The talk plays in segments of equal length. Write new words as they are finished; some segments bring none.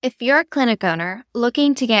If you're a clinic owner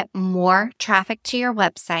looking to get more traffic to your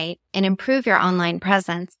website and improve your online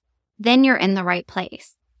presence, then you're in the right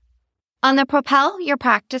place. On the Propel Your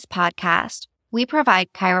Practice podcast, we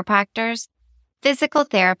provide chiropractors, physical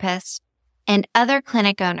therapists, and other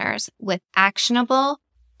clinic owners with actionable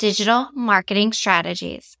digital marketing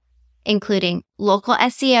strategies, including local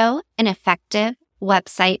SEO and effective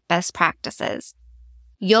website best practices.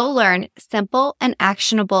 You'll learn simple and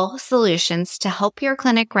actionable solutions to help your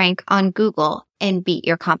clinic rank on Google and beat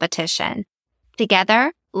your competition.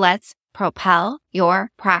 Together, let's propel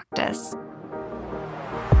your practice.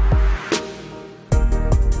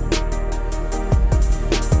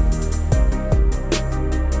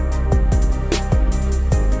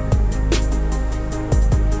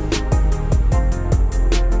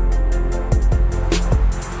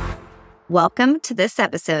 Welcome to this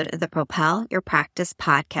episode of the Propel Your Practice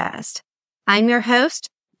podcast. I'm your host,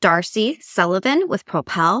 Darcy Sullivan with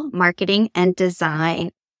Propel Marketing and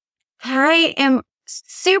Design. I am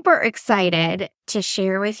super excited to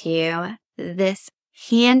share with you this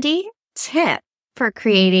handy tip for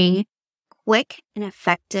creating quick and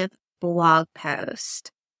effective blog posts.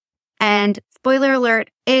 And spoiler alert,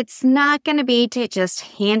 it's not going to be to just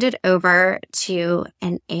hand it over to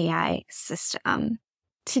an AI system.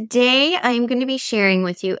 Today, I'm going to be sharing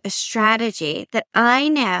with you a strategy that I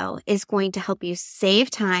know is going to help you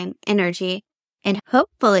save time, energy, and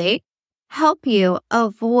hopefully help you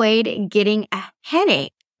avoid getting a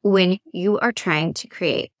headache when you are trying to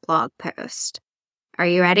create blog posts. Are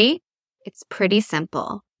you ready? It's pretty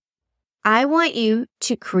simple. I want you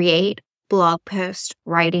to create blog post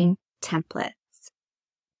writing templates.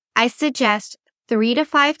 I suggest 3 to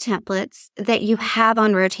 5 templates that you have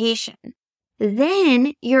on rotation.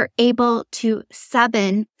 Then you're able to sub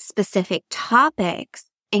in specific topics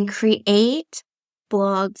and create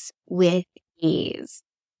blogs with ease.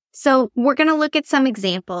 So we're going to look at some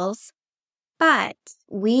examples, but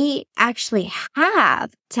we actually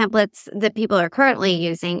have templates that people are currently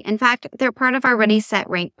using. In fact, they're part of our Ready, Set,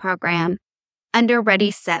 Rank program under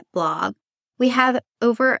Ready, Set Blog. We have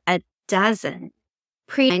over a dozen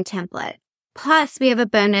pre-designed templates. Plus, we have a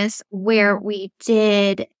bonus where we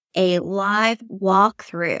did a live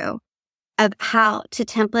walkthrough of how to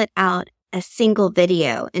template out a single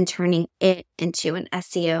video and turning it into an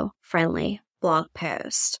SEO-friendly blog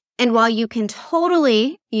post. And while you can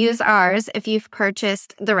totally use ours if you've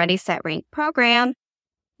purchased the Ready, Set, Rank program,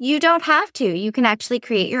 you don't have to. You can actually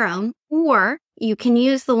create your own, or you can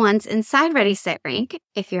use the ones inside Ready, Set, Rank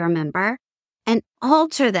if you're a member and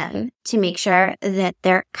alter them to make sure that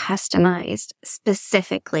they're customized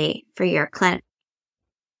specifically for your clinic.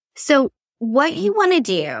 So what you want to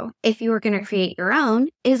do if you are going to create your own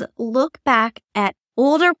is look back at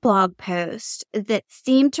older blog posts that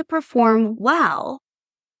seem to perform well,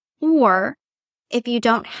 or if you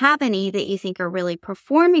don't have any that you think are really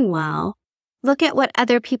performing well, look at what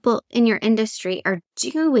other people in your industry are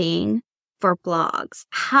doing for blogs,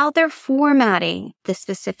 how they're formatting the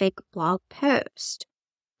specific blog post.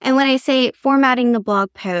 And when I say formatting the blog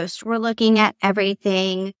post, we're looking at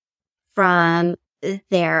everything from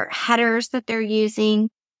their headers that they're using,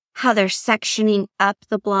 how they're sectioning up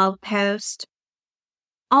the blog post.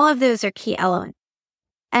 All of those are key elements.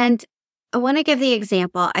 And I want to give the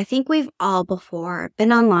example. I think we've all before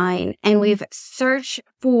been online and we've searched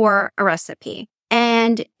for a recipe,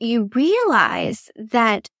 and you realize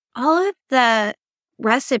that all of the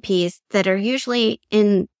recipes that are usually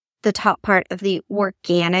in the top part of the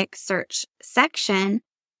organic search section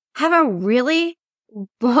have a really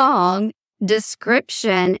long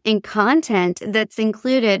description and content that's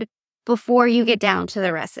included before you get down to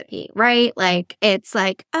the recipe, right? Like, it's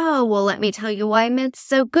like, oh, well, let me tell you why it's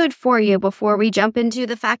so good for you before we jump into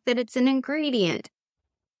the fact that it's an ingredient.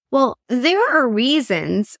 Well, there are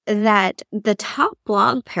reasons that the top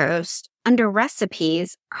blog posts under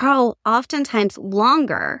recipes are oftentimes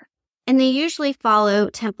longer, and they usually follow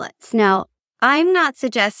templates. Now, I'm not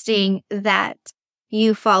suggesting that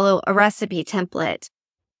you follow a recipe template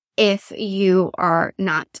if you are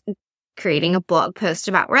not creating a blog post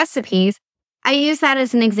about recipes. I use that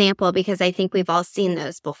as an example because I think we've all seen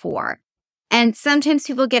those before. And sometimes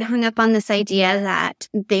people get hung up on this idea that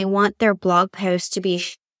they want their blog post to be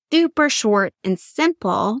super short and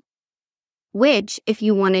simple, which if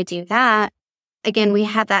you want to do that, again, we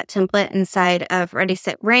have that template inside of Ready,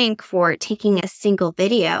 Set, Rank for taking a single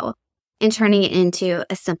video and turning it into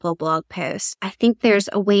a simple blog post. I think there's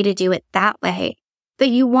a way to do it that way. But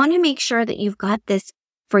you want to make sure that you've got this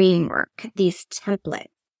framework, these templates.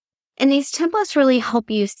 And these templates really help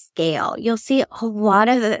you scale. You'll see a lot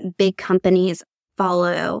of big companies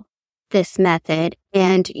follow this method,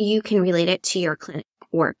 and you can relate it to your clinic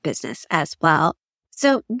or business as well.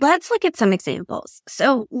 So let's look at some examples.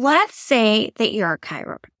 So let's say that you're a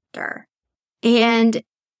chiropractor and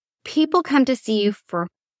people come to see you for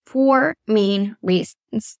 4 main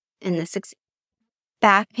reasons in this example: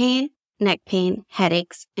 back pain, neck pain,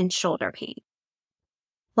 headaches, and shoulder pain.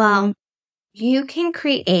 Well, you can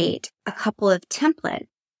create a couple of templates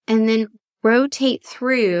and then rotate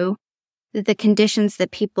through the conditions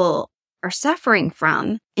that people are suffering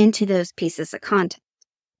from into those pieces of content.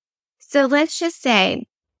 So let's just say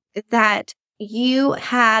that you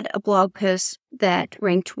had a blog post that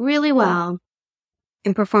ranked really well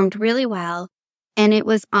and performed really well, and it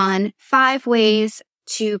was on 5 ways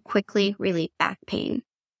to quickly relieve back pain.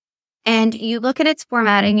 And you look at its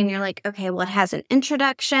formatting and you're like, okay, well, it has an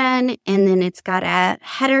introduction, and then it's got a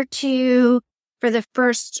header 2 for the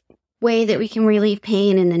first way that we can relieve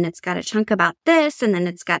pain, and then it's got a chunk about this, and then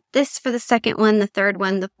it's got this for the second one, the third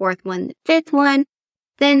one, the fourth one, the fifth one.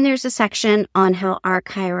 Then there's a section on how our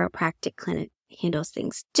chiropractic clinic handles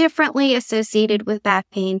things differently associated with back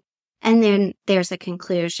pain. And then there's a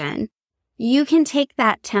conclusion. You can take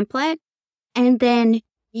that template and then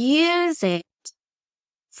use it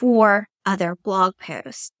for other blog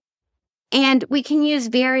posts. And we can use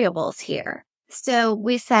variables here. So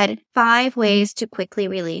we said 5 ways to quickly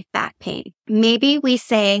relieve back pain. Maybe we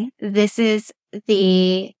say this is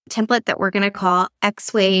the template that we're going to call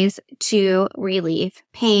X ways to relieve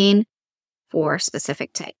pain for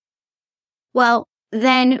specific type. Well,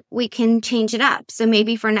 then we can change it up. So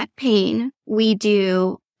maybe for neck pain, we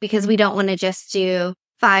do, because we don't want to just do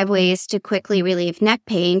 5 ways to quickly relieve neck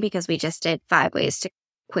pain because we just did 5 ways to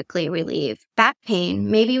quickly relieve back pain.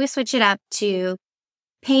 Maybe we switch it up to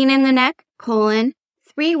pain in the neck, 3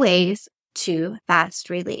 ways to fast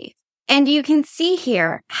relief. And you can see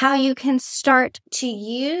here how you can start to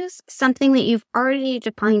use something that you've already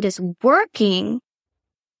defined as working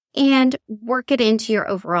and work it into your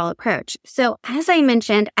overall approach. So as I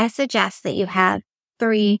mentioned, I suggest that you have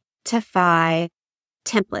 3 to 5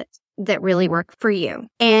 templates that really work for you.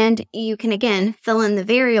 And you can, again, fill in the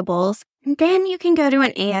variables. And then you can go to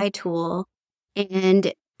an AI tool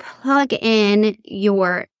and plug in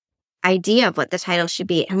your idea of what the title should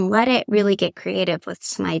be and let it really get creative with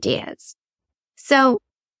some ideas. So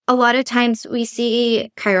a lot of times we see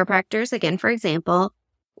chiropractors, again, for example,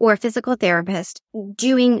 or physical therapists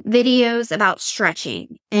doing videos about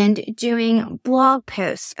stretching and doing blog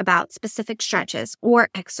posts about specific stretches or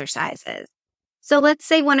exercises. So let's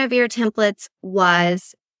say one of your templates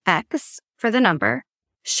was X for the number,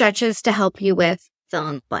 stretches to help you with fill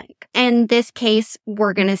in blank. In this case,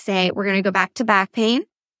 we're going to go back to back pain.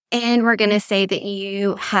 And we're going to say that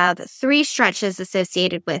you have 3 stretches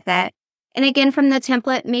associated with it. And again, from the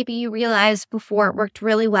template, maybe you realized before it worked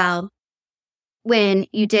really well when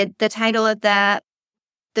you did the title of the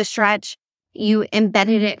stretch, you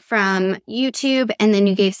embedded it from YouTube, and then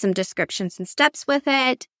you gave some descriptions and steps with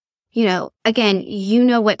it. Again, you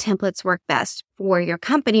know what templates work best for your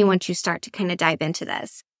company once you start to kind of dive into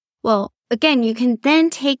this. Well, again, you can then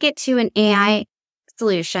take it to an AI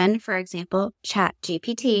solution, for example,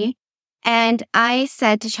 ChatGPT. And I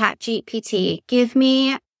said to ChatGPT, give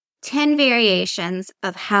me 10 variations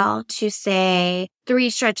of how to say 3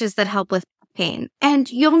 stretches that help with pain.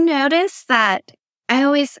 And you'll notice that I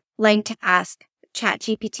always like to ask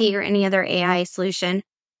ChatGPT or any other AI solution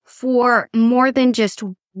for more than just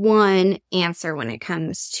one answer when it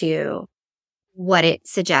comes to what it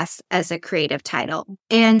suggests as a creative title.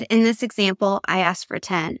 And in this example, I asked for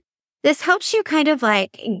 10. This helps you kind of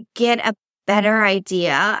get a better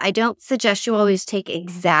idea. I don't suggest you always take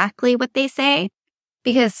exactly what they say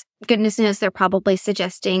because goodness knows they're probably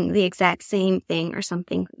suggesting the exact same thing or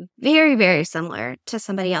something very, very similar to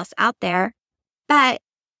somebody else out there. But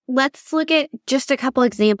let's look at just a couple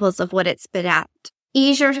examples of what it spit out.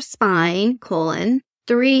 Ease your spine,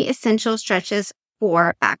 3 essential stretches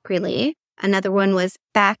for back relief. Another one was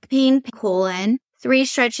back pain, 3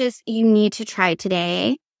 stretches you need to try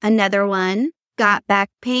today. Another one, got back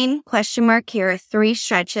pain, ? Here are 3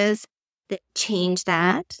 stretches that change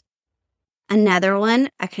that. Another one,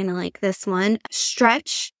 I kind of like this one,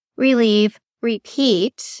 stretch, relieve,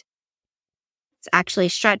 repeat. It's actually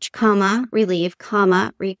stretch, relieve,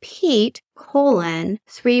 repeat,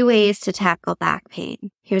 3 ways to tackle back pain.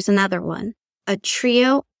 Here's another one, a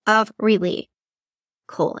trio of relief,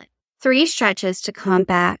 3 stretches to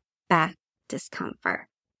combat back discomfort.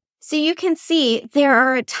 So you can see there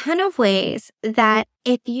are a ton of ways that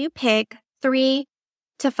if you pick 3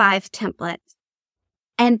 to 5 templates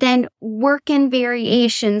and then work in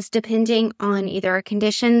variations depending on either a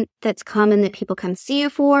condition that's common that people come see you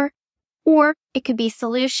for or it could be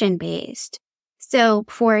solution-based. So,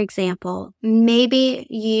 for example, maybe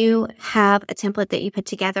you have a template that you put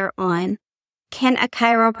together on, can a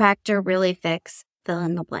chiropractor really fix fill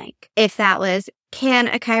in the blank? If that was, can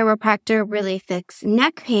a chiropractor really fix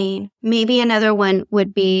neck pain? Maybe another one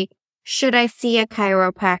would be, should I see a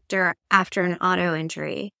chiropractor after an auto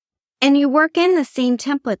injury? And you work in the same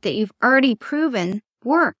template that you've already proven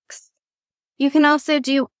works. You can also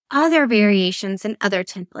do other variations in other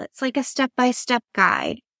templates, like a step-by-step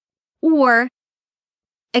guide. Or,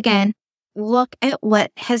 again, look at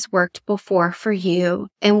what has worked before for you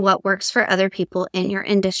and what works for other people in your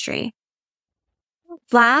industry.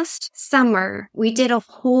 Last summer, we did a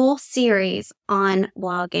whole series on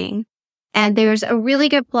blogging, and there's a really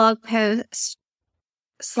good blog post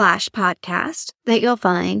 / podcast that you'll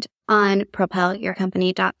find on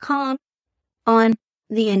propelyourcompany.com on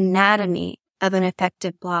the anatomy of an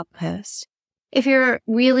effective blog post. If you're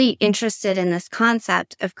really interested in this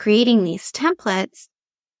concept of creating these templates,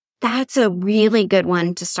 that's a really good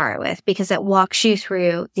one to start with because it walks you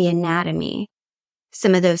through the anatomy,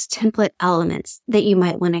 some of those template elements that you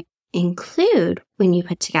might want to include when you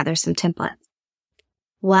put together some templates.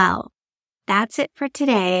 Well, that's it for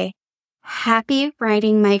today. Happy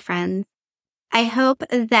writing, my friends. I hope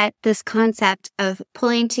that this concept of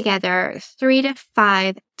pulling together 3 to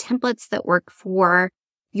 5 templates that work for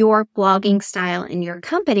your blogging style in your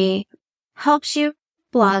company helps you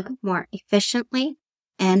blog more efficiently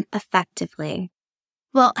and effectively.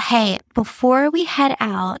 Well, hey, before we head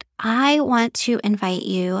out, I want to invite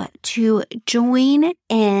you to join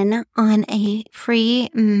in on a free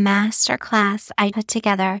masterclass I put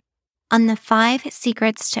together on the 5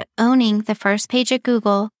 secrets to owning the first page of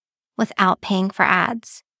Google without paying for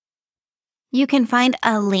ads. You can find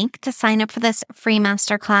a link to sign up for this free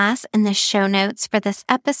masterclass in the show notes for this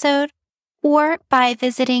episode or by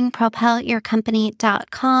visiting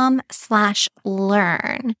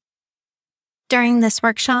propelyourcompany.com/learn. During this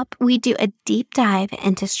workshop, we do a deep dive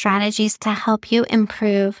into strategies to help you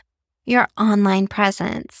improve your online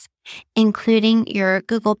presence, including your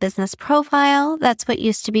Google Business Profile. That's what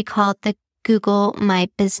used to be called the Google My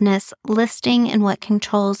Business listing and what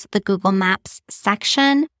controls the Google Maps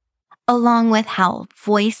section, along with how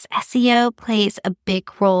voice SEO plays a big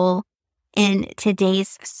role in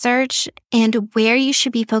today's search and where you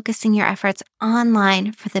should be focusing your efforts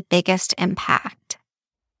online for the biggest impact.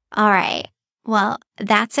 All right. Well,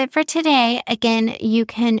 that's it for today. Again, you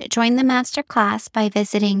can join the masterclass by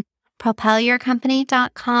visiting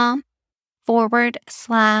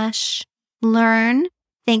propelyourcompany.com/learn.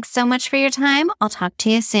 Thanks so much for your time. I'll talk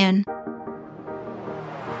to you soon.